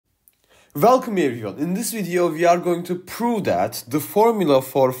Welcome everyone. In this video we are going to prove that the formula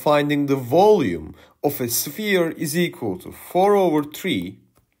for finding the volume of a sphere is equal to 4 over 3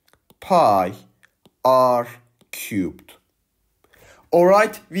 pi r cubed.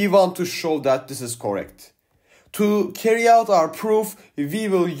 Alright, we want to show that this is correct. To carry out our proof, we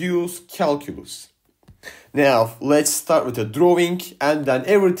will use calculus. Now, let's start with a drawing and then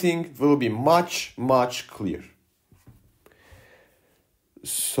everything will be much clearer.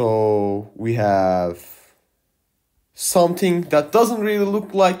 So we have something that doesn't really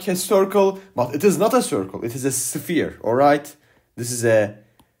look like a circle, but it is not a circle, it is a sphere, alright? This is a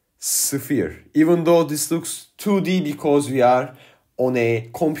sphere, even though this looks 2D because we are on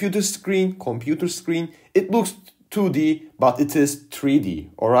a computer screen, it looks 2D, but it is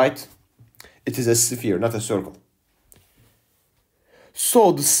 3D, alright? It is a sphere, not a circle.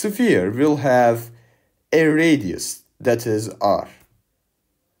 So the sphere will have a radius that is r.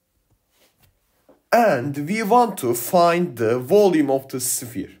 And we want to find the volume of the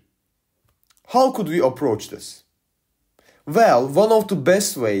sphere. How could we approach this? Well, one of the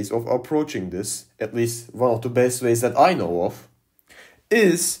best ways of approaching this, at least one of the best ways that I know of,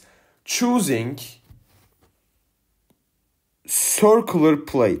 is choosing circular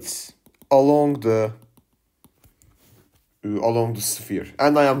plates along the sphere.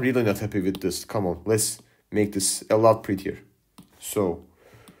 And I am really not happy with this. Come on, let's make this a lot prettier. So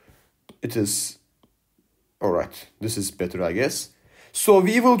it is alright, this is better, I guess. So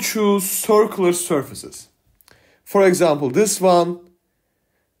we will choose circular surfaces. For example, this one,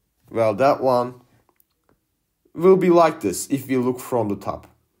 well, that one will be like this if we look from the top.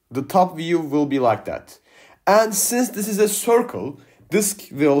 The top view will be like that. And since this is a circle,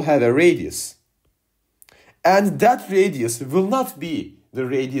 this will have a radius. And that radius will not be the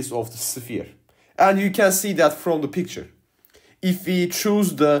radius of the sphere. And you can see that from the picture. If we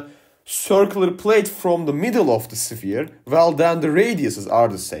choose the circular plate from the middle of the sphere, well, then the radiuses are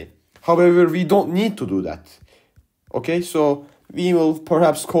the same. However, we don't need to do that. Okay, so we will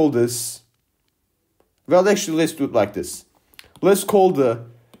perhaps call this, well, actually, let's do it like this. Let's call the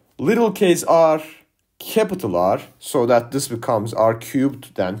little case r capital R, so that this becomes r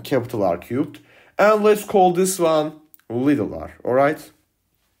cubed, then capital R cubed. And let's call this one little r, alright?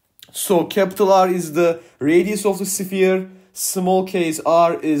 So capital R is the radius of the sphere, small case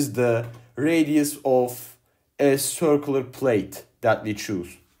r is the radius of a circular plate that we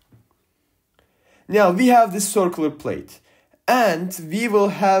choose. Now we have this circular plate and we will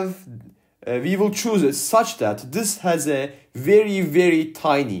choose it such that this has a very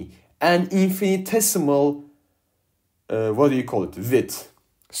tiny and infinitesimal width.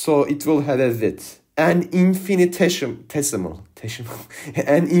 So it will have a width, an infinitesimal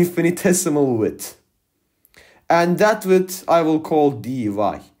width. And that width I will call dy.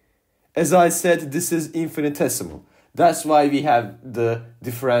 As I said, this is infinitesimal. That's why we have the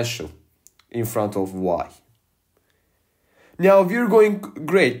differential in front of y. Now we're going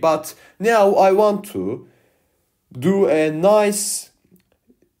great, but now I want to do a nice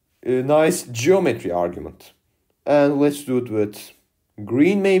geometry argument. And let's do it with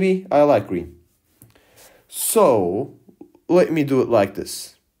green maybe. I like green. So let me do it like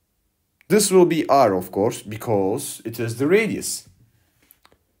this. This will be r, of course, because it is the radius.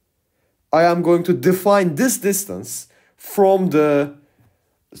 I am going to define this distance from the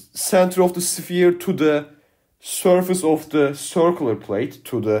center of the sphere to the surface of the circular plate,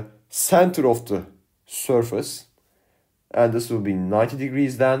 to the center of the surface. And this will be 90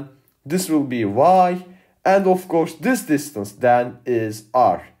 degrees then. This will be y. And of course, this distance then is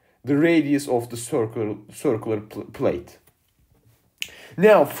r, the radius of the circular plate.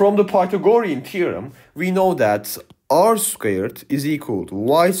 Now, from the Pythagorean theorem, we know that r squared is equal to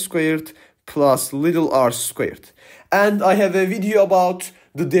y squared plus little r squared. And I have a video about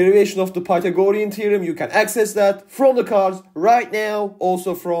the derivation of the Pythagorean theorem. You can access that from the cards right now,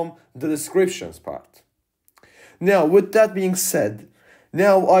 also from the descriptions part. Now, with that being said,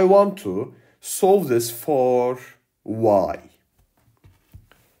 now I want to solve this for y.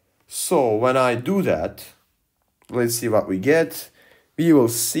 So when I do that, let's see what we get. We will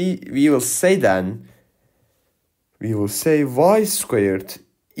say y squared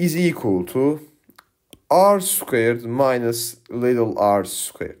is equal to r squared minus little r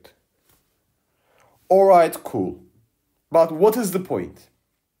squared. Alright, cool. But what is the point?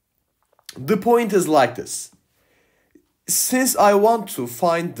 The point is like this. Since I want to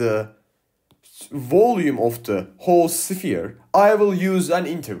find the volume of the whole sphere, I will use an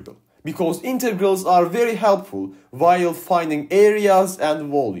integral. Because integrals are very helpful while finding areas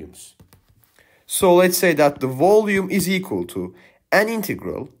and volumes. So let's say that the volume is equal to an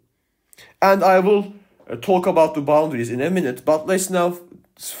integral And I will talk about the boundaries in a minute, but let's now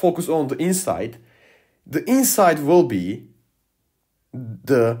focus on the inside. The inside will be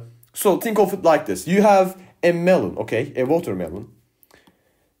so think of it like this. You have a melon, okay, a watermelon.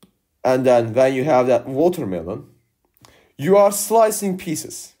 And then when you have that watermelon, you are slicing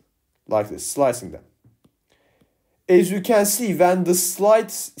pieces like this, slicing them. As you can see, when the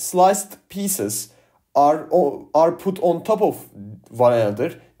sliced pieces are put on top of one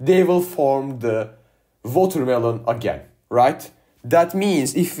another, they will form the watermelon again, right? That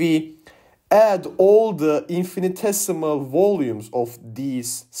means if we add all the infinitesimal volumes of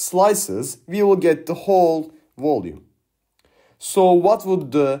these slices, we will get the whole volume. So what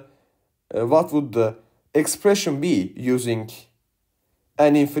would the expression be using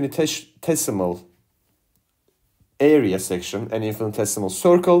an infinitesimal area section, an infinitesimal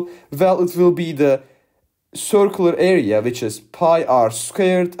circle? Well, it will be the circular area, which is pi r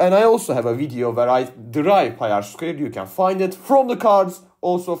squared. And I also have a video where I derive pi r squared. You can find it from the cards,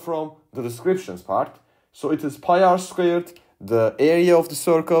 also from the descriptions part. So it is pi r squared, the area of the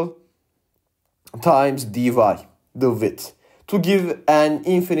circle, times dy, the width, to give an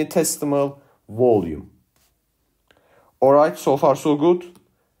infinitesimal volume. Alright, so far so good?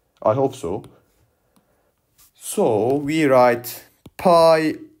 I hope so. So we write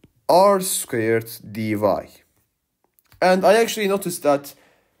pi r squared dy. And I actually noticed that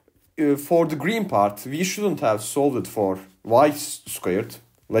for the green part, we shouldn't have solved it for y squared.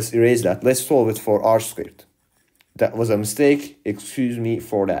 Let's erase that. Let's solve it for r squared. That was a mistake. Excuse me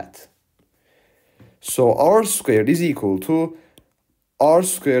for that. So r squared is equal to r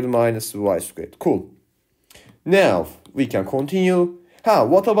squared minus y squared. Cool. Now we can continue.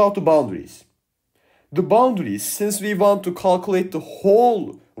 What about the boundaries? The boundaries, since we want to calculate the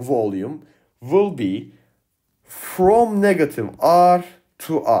whole volume, will be from negative r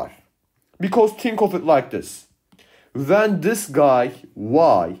to r. Because think of it like this. When this guy,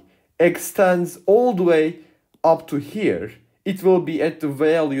 y, extends all the way up to here, it will be at the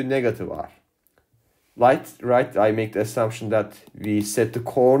value negative r. Right? I make the assumption that we set the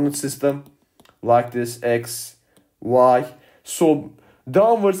coordinate system like this, x, y. So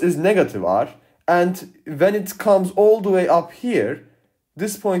downwards is negative r. And when it comes all the way up here,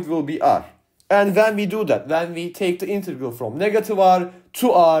 this point will be r. And when we do that, when we take the integral from negative r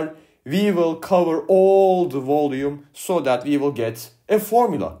to r, we will cover all the volume so that we will get a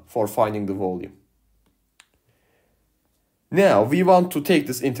formula for finding the volume. Now we want to take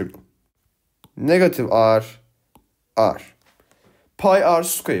this integral. Negative r, r. Pi r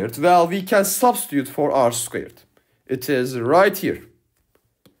squared. Well, we can substitute for r squared. It is right here.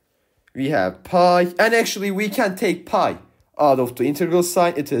 We have pi, and actually we can take pi out of the integral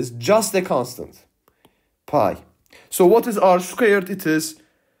sign. It is just a constant, pi. So what is r squared? It is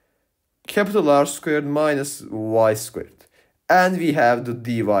capital R squared minus y squared. And we have the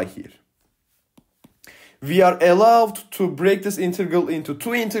dy here. We are allowed to break this integral into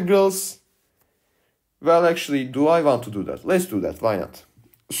two integrals. Well, actually, do I want to do that? Let's do that. Why not?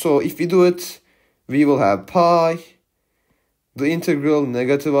 So if we do it, we will have pi, the integral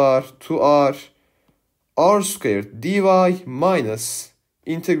negative r to r squared dy minus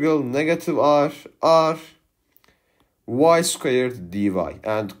integral negative r y squared dy,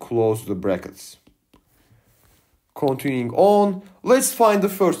 and close the brackets. Continuing on, let's find the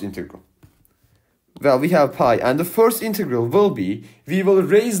first integral. Well, we have pi, and the first integral will be, we will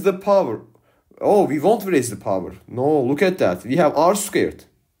raise the power. Oh, we won't raise the power. No, look at that. We have r squared.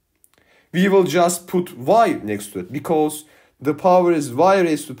 We will just put y next to it because the power is y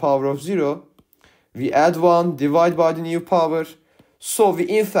raised to the power of 0. We add 1, divide by the new power. So we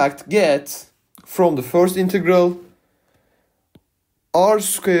in fact get from the first integral r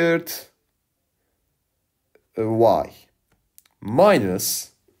squared y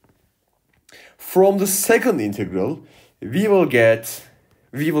minus from the second integral we will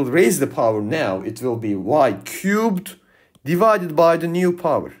raise the power now. It will be y cubed divided by the new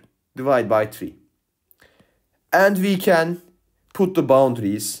power, divide by 3. And we can put the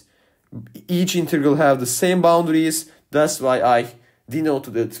boundaries. Each integral have the same boundaries. That's why I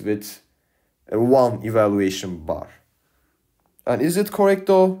denoted it with a 1 evaluation bar. And is it correct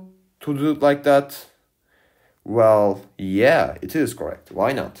though to do it like that? Well, yeah, it is correct.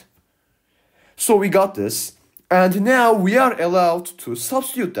 Why not? So we got this. And now we are allowed to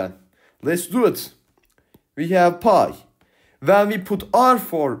substitute then. Let's do it. We have pi. When we put r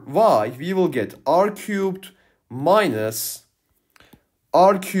for y, we will get r cubed minus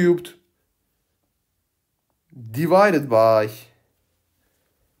r cubed divided by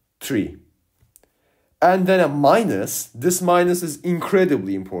 3. and then a minus. This minus is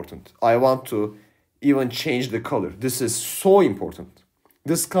incredibly important. I want to even change the color. This is so important.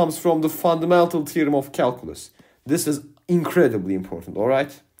 This comes from the fundamental theorem of calculus. This is incredibly important, all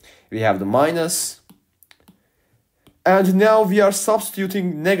right? We have the minus. And now we are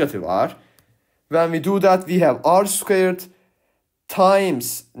substituting negative r. When we do that, we have r squared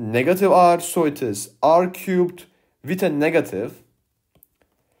times negative r. So it is r cubed with a negative.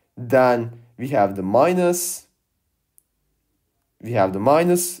 Then we have the minus.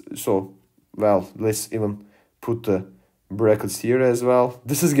 So, well, let's even put the brackets here as well.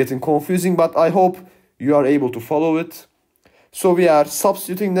 This is getting confusing, but I hope you are able to follow it. So we are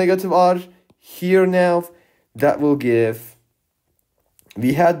substituting negative r here now. That will give,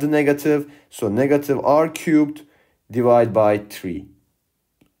 we had the negative, so negative r cubed divided by 3.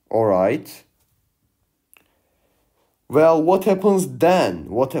 All right. Well, what happens then?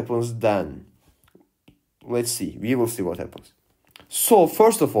 Let's see. We will see what happens. So,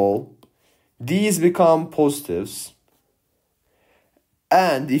 first of all, these become positives.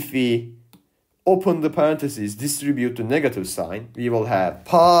 And if we open the parentheses, distribute the negative sign, we will have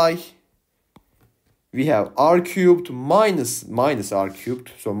pi. We have r cubed minus r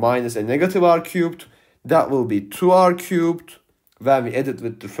cubed. So minus a negative r cubed. That will be 2r cubed when we add it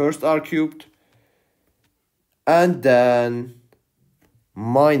with the first r cubed. And then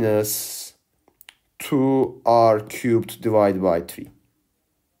minus 2r cubed divided by 3.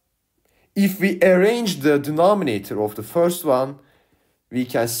 If we arrange the denominator of the first one, we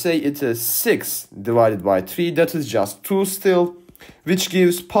can say it is 6 divided by 3. That is just 2 still, which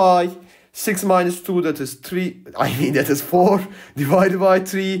gives pi. 6 minus 2, that is 4 divided by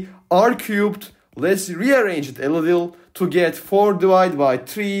 3 r cubed. Let's rearrange it a little to get 4 divided by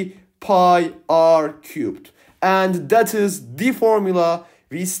 3 pi r cubed. And that is the formula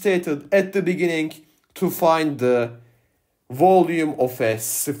we stated at the beginning to find the volume of a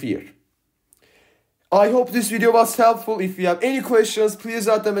sphere. I hope this video was helpful. If you have any questions, please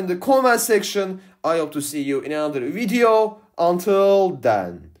write them in the comment section. I hope to see you in another video. Until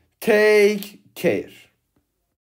then, take care.